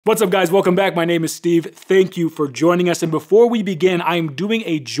What's up, guys? Welcome back. My name is Steve. Thank you for joining us. And before we begin, I am doing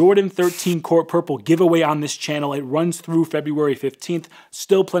a Jordan 13 Court Purple giveaway on this channel. It runs through February 15th.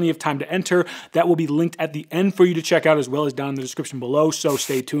 Still plenty of time to enter. That will be linked at the end for you to check out, as well as down in the description below, so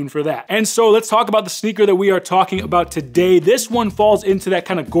stay tuned for that. And so let's talk about the sneaker that we are talking about today. This one falls into that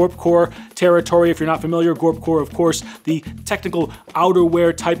kind of Gorpcore territory. If you're not familiar, Gorpcore, of course, the technical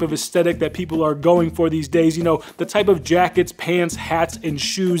outerwear type of aesthetic that people are going for these days. You know, the type of jackets, pants, hats, and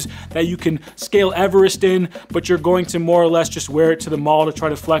shoes that you can scale Everest in, but you're going to more or less just wear it to the mall to try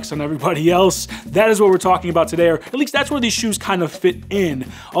to flex on everybody else. That is what we're talking about today, or at least that's where these shoes kind of fit in.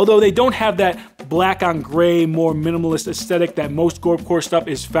 Although they don't have that black on gray, more minimalist aesthetic that most Gorpcore stuff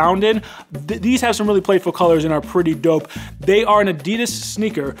is found in, these have some really playful colors and are pretty dope. They are an Adidas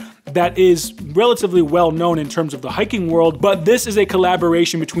sneaker that is relatively well known in terms of the hiking world, but this is a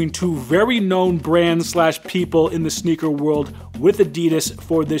collaboration between two very known brands slash people in the sneaker world with Adidas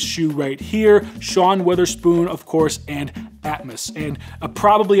for this shoe right here. Sean Wotherspoon, of course, and Atmos. And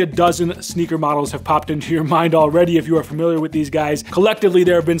probably a dozen sneaker models have popped into your mind already if you are familiar with these guys. Collectively,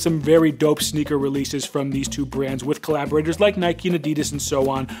 there have been some very dope sneaker releases from these two brands with collaborators like Nike and Adidas and so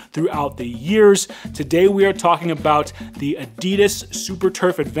on throughout the years. Today, we are talking about the Adidas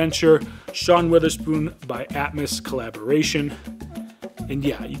superturf Adventure Sean Wotherspoon by Atmos collaboration. And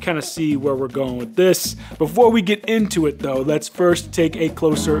yeah, you kind of see where we're going with this. Before we get into it though, let's first take a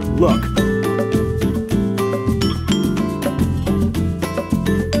closer look.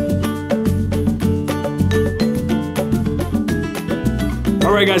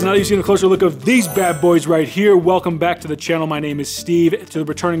 Alright guys, now that you've seen a closer look of these bad boys right here, welcome back to the channel. My name is Steve. To the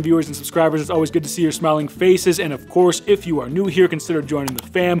returning viewers and subscribers, it's always good to see your smiling faces. And of course, if you are new here, consider joining the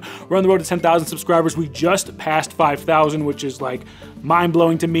fam. We're on the road to 10,000 subscribers. We just passed 5,000, which is like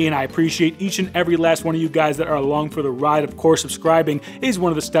mind-blowing to me, and I appreciate each and every last one of you guys that are along for the ride. Of course, subscribing is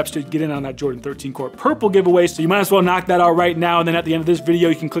one of the steps to get in on that Jordan 13 Court Purple giveaway, so you might as well knock that out right now. And then at the end of this video,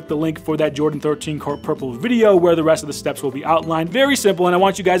 you can click the link for that Jordan 13 Court Purple video where the rest of the steps will be outlined. Very simple, and I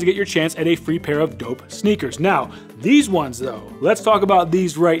want you guys to get your chance at a free pair of dope sneakers. Now, these ones though, let's talk about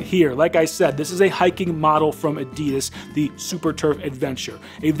these right here. Like I said, this is a hiking model from Adidas, the superturf Adventure.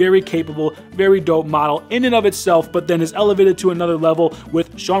 A very capable, very dope model in and of itself, but then is elevated to another level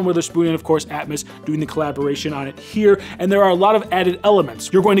with Sean Wotherspoon and of course Atmos doing the collaboration on it here. And there are a lot of added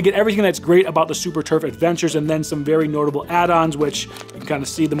elements. You're going to get everything that's great about the superturf Adventures and then some very notable add-ons, which you can kind of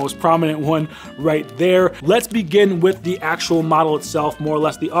see the most prominent one right there. Let's begin with the actual model itself, more or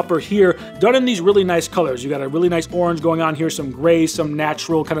less the upper here, done in these really nice colors. You got a really nice orange going on here, some grays, some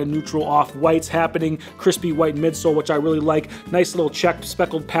natural kind of neutral off-whites happening, crispy white midsole, which I really like. Nice little checked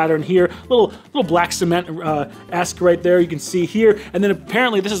speckled pattern here, little black cement-esque right there you can see here. And then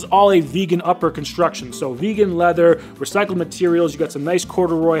apparently this is all a vegan upper construction. So vegan leather, recycled materials, you got some nice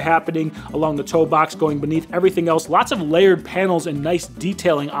corduroy happening along the toe box going beneath everything else. Lots of layered panels and nice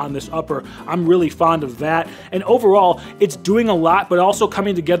detailing on this upper. I'm really fond of that. And overall, it's doing a lot, but also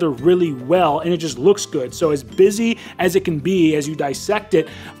coming together really well, and it just looks good. So as busy as it can be as you dissect it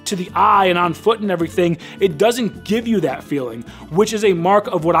to the eye and on foot and everything, it doesn't give you that feeling, which is a mark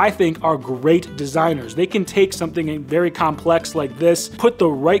of what I think are great designers. They can take something very complex like this, put the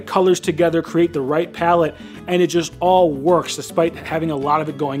right colors together, create the right palette, and it just all works despite having a lot of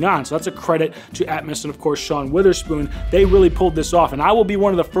it going on. So that's a credit to Atmos and of course Sean Wotherspoon. They really pulled this off, and I will be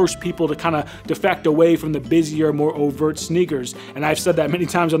one of the first people to kind of defect away from the busier, more overt sneakers, and I've said that many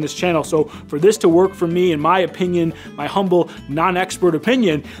times on this channel. So for this to work for me, in my opinion, my humble non-expert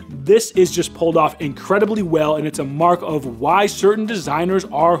opinion, this is just pulled off incredibly well, and it's a mark of why certain designers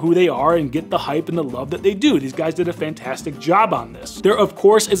are who they are and get the hype and the love that they do. These guys did a fantastic job on this. There of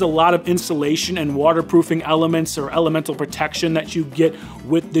course is a lot of insulation and waterproofing elements or elemental protection that you get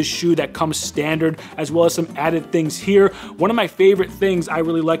with this shoe that comes standard, as well as some added things here. One of my favorite things I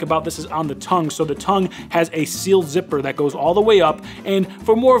really like about this is on the tongue. So the tongue has a sealed zipper that goes all the way up, and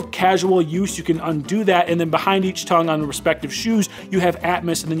for more of casual use, you can undo that, and then behind each tongue on the respective shoes, you have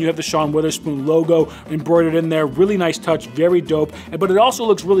Atmos, and then you have the Sean Wotherspoon logo embroidered in there. Really nice touch, very dope, but it also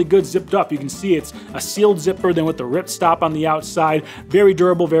looks really good zipped up. You can see it's a sealed zipper, then with the rip stop on the outside. Very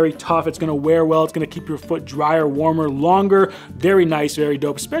durable, very tough. It's gonna wear well. It's gonna keep your foot drier, warmer, longer. Very nice, very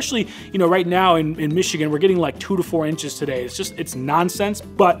dope, especially, you know, right now in Michigan, we're getting like 2 to 4 inches today. It's nonsense,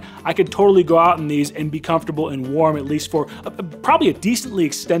 but I could totally go out in these and be comfortable and warm, at least for probably a decently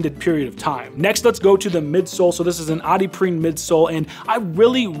extended period of time. Next, let's go to the midsole midsole. So this is an Adidas midsole, and I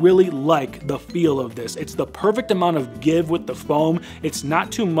really like the feel of this. It's the perfect amount of give with the foam. It's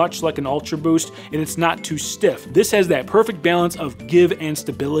not too much like an Ultra Boost, and it's not too stiff. This has that perfect balance of give and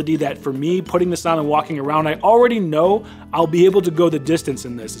stability that for me, putting this on and walking around, I already know I'll be able to go the distance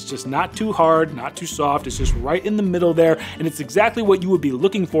in this. It's just not too hard, not too soft. It's just right in the middle there, and it's exactly what you would be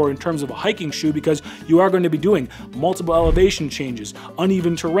looking for in terms of a hiking shoe, because you are going to be doing multiple elevation changes,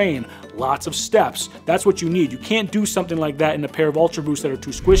 uneven terrain, lots of steps. That's what you need. You can't do something like that in a pair of Ultra Boosts that are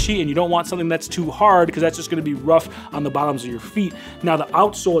too squishy, and you don't want something that's too hard because that's just going to be rough on the bottoms of your feet. Now the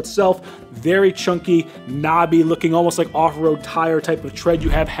outsole itself, very chunky, knobby looking, almost like off-road tire type of tread you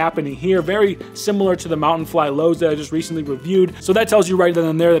have happening here. Very similar to the Mountain Fly lows that I just recently reviewed. So that tells you right then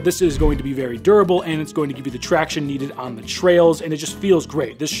and there that this is going to be very durable, and it's going to give you the traction needed on the trails, and it just feels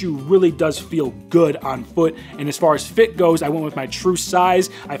great. This shoe really does feel good on foot, and as far as fit goes, I went with my true size.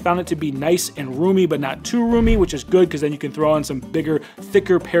 I found it to be nice and roomy, but not too roomy, which is good because then you can throw on some bigger,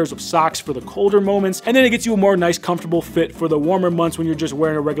 thicker pairs of socks for the colder moments, and then it gets you a more nice, comfortable fit for the warmer months when you're just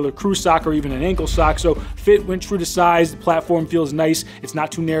wearing a regular crew sock or even an ankle sock. So fit went true to size. The platform feels nice. It's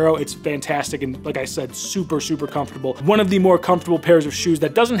not too narrow. It's fantastic, and like I said, super comfortable. One of the more comfortable pairs of shoes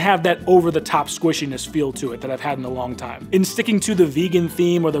that doesn't have that over-the-top squishiness feel to it that I've had in a long time. In sticking to the vegan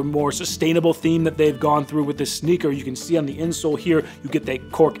theme or the more sustainable theme that they've gone through with this sneaker, you can see on the insole here, you get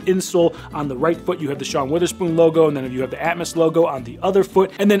that cork insole. On the right foot, you have the Sean Wotherspoon logo, and then you have the Atmos logo on the other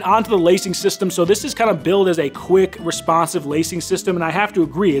foot, and then onto the lacing system. So this is kind of billed as a quick, responsive lacing system, and I have to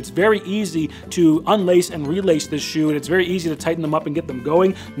agree, it's very easy to unlace and relace this shoe, and it's very easy to tighten them up and get them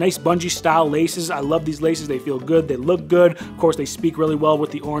going. Nice bungee style laces. I love these laces. They feel good. They look good. Of course, they speak really well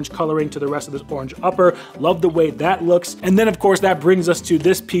with the orange coloring to the rest of this orange upper. Love the way that looks. And then, of course, that brings us to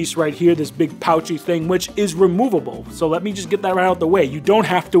this piece right here, this big pouchy thing, which is removable. So let me just get that right out the way. You don't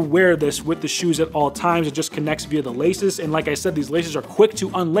have to wear this with the shoes at all times. It just connects via the laces. And like I said, these laces are quick to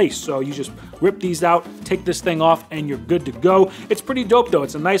unlace. So you just rip these out, take this thing off, and you're good to go. It's pretty dope though.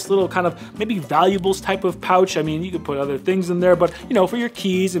 It's a nice little kind of maybe valuables type of pouch. I mean, you could put other things in there, but you know, for your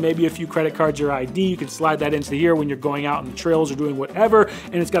keys and maybe a few credit cards or ID, you can slide that into here when you're going out on the trails or doing whatever.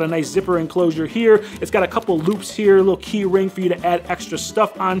 And it's got a nice zipper enclosure here. It's got a couple loops here, a little key ring for you to add extra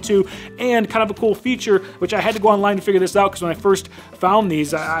stuff onto, and kind of a cool feature, which I had to go online to figure this out because when I first found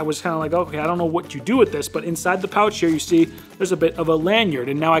these, I was kind of like, okay, I don't know what you do with this, but inside the pouch here, you see there's a bit of a lanyard,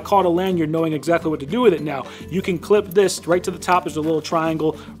 and now I call it a lanyard knowing exactly what to do with it now. You can clip this right to the top. There's a little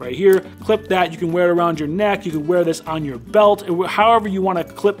triangle right here. Clip that. You can wear it around your neck. You can wear this on your belt, however you want to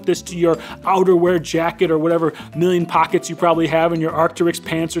clip this to your outerwear jacket or whatever million pockets you probably have in your Arc'teryx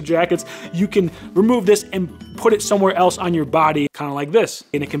pants or jackets. You can remove this and put it somewhere else on your body, kind of like this.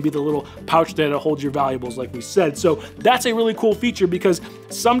 And it can be the little pouch that holds your valuables, like we said. So that's a really cool feature because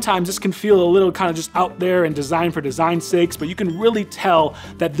sometimes this can feel a little kind of just out there and designed for design's sakes, but you can really tell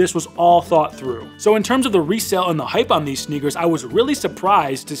that this was all thought through. So in terms of the resale and the hype on these sneakers, I was really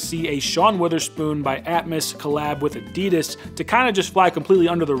surprised to see a Sean Wotherspoon by Atmos collab with Adidas to kind of just fly completely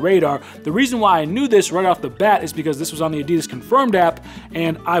under the radar. The reason why I knew this right off the bat is because this was on the Adidas Confirmed app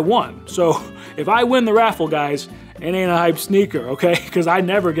and I won. So if I win the raffle, guys, it ain't a hype sneaker, okay? Because I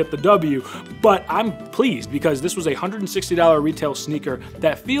never get the W. But I'm pleased because this was a $160 retail sneaker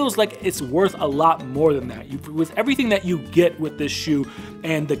that feels like it's worth a lot more than that. With everything that you get with this shoe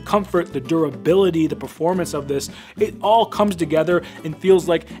and the comfort, the durability, the performance of this, it all comes together and feels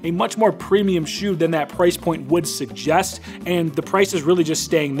like a much more premium shoe than that price point would suggest. And the price is really just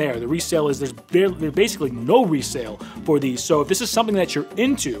staying there. The resale is, there's basically no resale for these. So if this is something that you're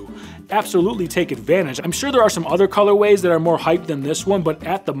into, absolutely take advantage. I'm sure there are some other colorways that are more hyped than this one, but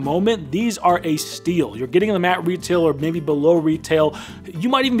at the moment, these are a steal. You're getting them at retail or maybe below retail. You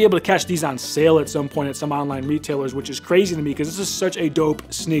might even be able to catch these on sale at some point at some online retailers, which is crazy to me because this is such a dope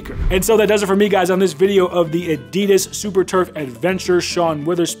sneaker. And so that does it for me, guys, on this video of the Adidas Superturf Adventure Sean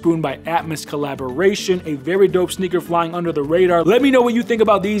Wotherspoon by Atmos collaboration. A very dope sneaker flying under the radar. Let me know what you think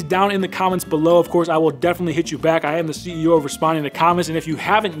about these down in the comments below. Of course, I will definitely hit you back. I am the CEO of responding to comments, and if you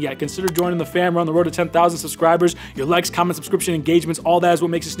haven't yet, consider joining the fam. We're on the road to 10,000 subscribers. Your likes, comments, subscription, engagements, all that is what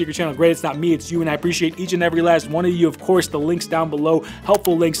makes the sneaker channel great. It's not me, it's you, and I appreciate each and every last one of you. Of course, the links down below,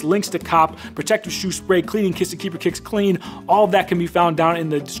 helpful links, links to cop, protective shoe spray, cleaning kits to keep your kicks clean. All of that can be found down in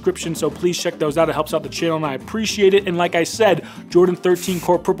the description, so please check those out. It helps out the channel, and I appreciate it. And like I said, Jordan 13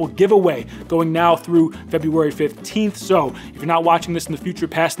 Core Purple giveaway going now through February 15th. So if you're not watching this in the future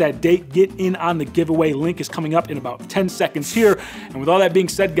past that date, get in on the giveaway. Link is coming up in about 10 seconds here. And with all that being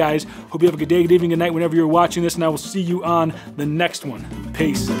said, guys, hope you have a good day, good evening, good night whenever you're watching this, and I will see you on the next one.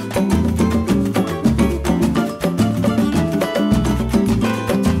 Peace.